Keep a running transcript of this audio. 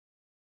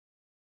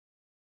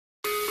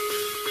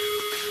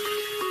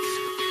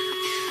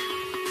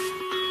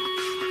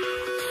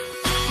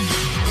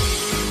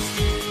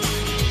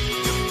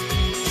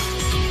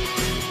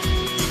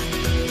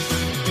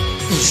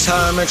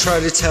time I try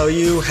to tell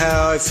you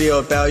how I feel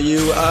about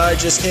you, I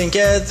just can't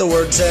get the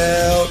words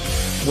out.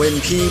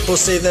 When people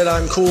say that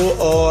I'm cool,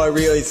 all I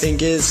really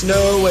think is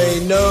no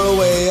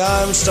way,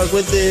 I'm stuck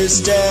with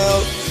this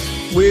doubt.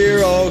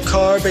 We're all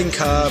carbon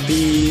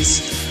copies,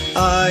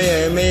 I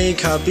am a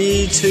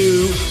copy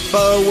too,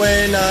 but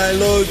when I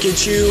look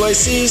at you I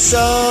see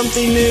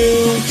something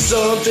new,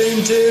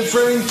 something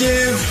different.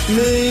 Give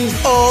me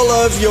all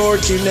of your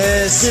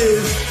cuteness,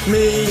 give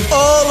me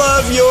all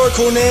of your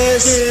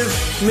coolness, give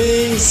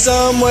me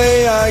some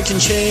way I can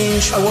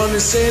change. I wanna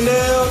stand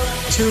out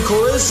to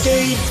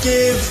coruscate,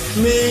 give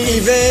me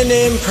even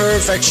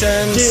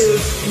imperfections,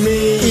 give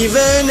me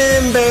even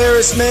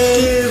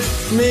embarrassment, give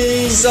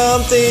me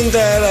something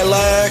that I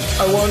lack.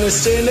 I wanna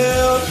stand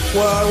out,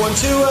 what I want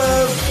to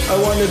have,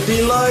 I wanna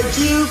be like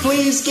you,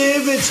 please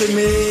give it to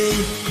me.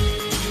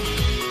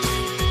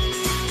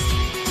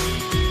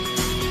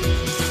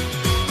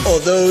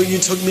 Although you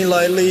took me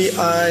lightly,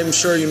 I'm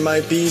sure you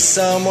might be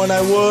someone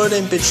I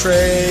wouldn't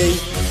betray.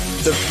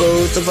 The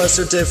both of us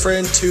are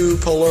different, two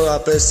polar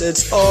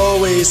opposites.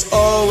 Always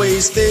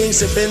things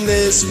have been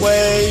this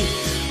way.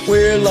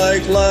 We're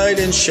like light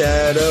and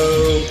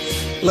shadow.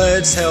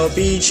 Let's help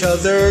each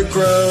other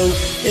grow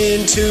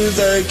into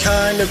the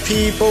kind of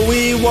people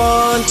we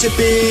want to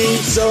be.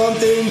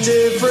 Something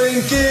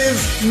different, give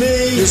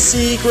me the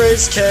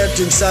secrets kept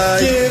inside.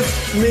 Give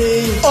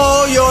me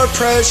all your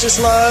precious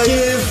light.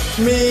 Give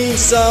me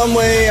some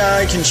way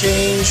I can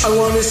change. I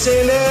want to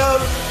stand out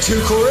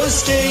to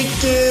coruscate.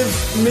 Give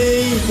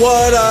me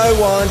what I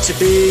want to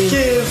be.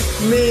 Give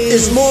me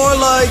is more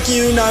like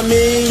you, not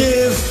me.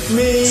 Give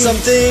me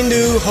something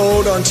to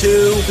hold on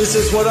to. This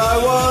is what I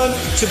want,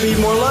 to be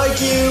more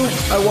like you.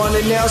 I want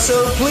it now,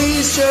 so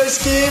please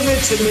just give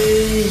it to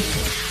me.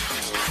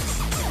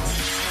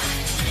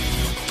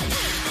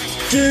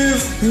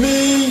 Give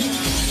me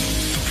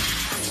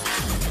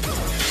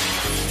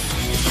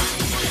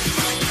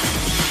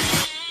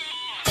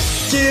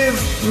give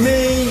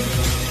me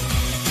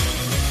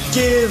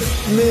give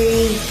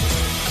me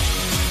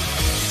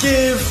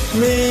give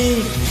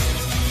me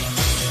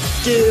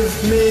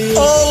give me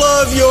all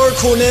of your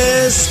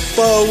coolness.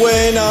 But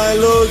when I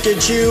look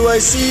at you, I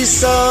see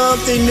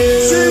something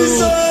new. See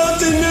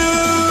something new.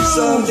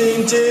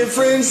 Something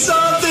different,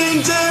 something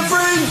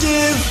different.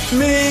 Give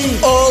me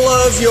all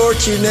of your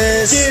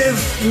cuteness.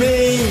 Give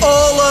me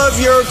all of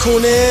your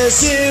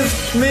coolness. Give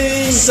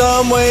me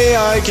some way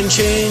I can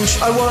change.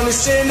 I want to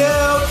stand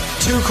out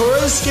to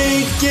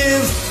coruscate.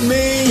 Give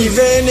me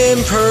even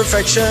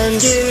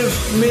imperfections. Give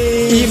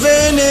me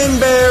even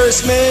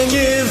embarrassment.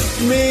 Give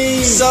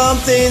me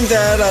something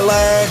that I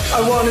lack.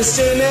 I want to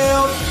stand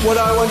out, what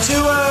I want to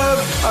have.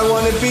 I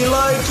want to be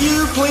like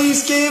you,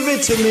 please give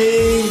it to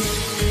me.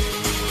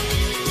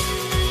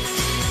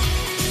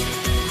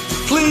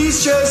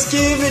 Please just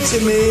give it to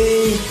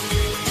me.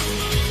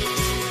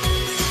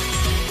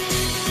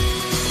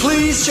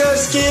 Please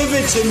just give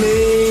it to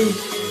me.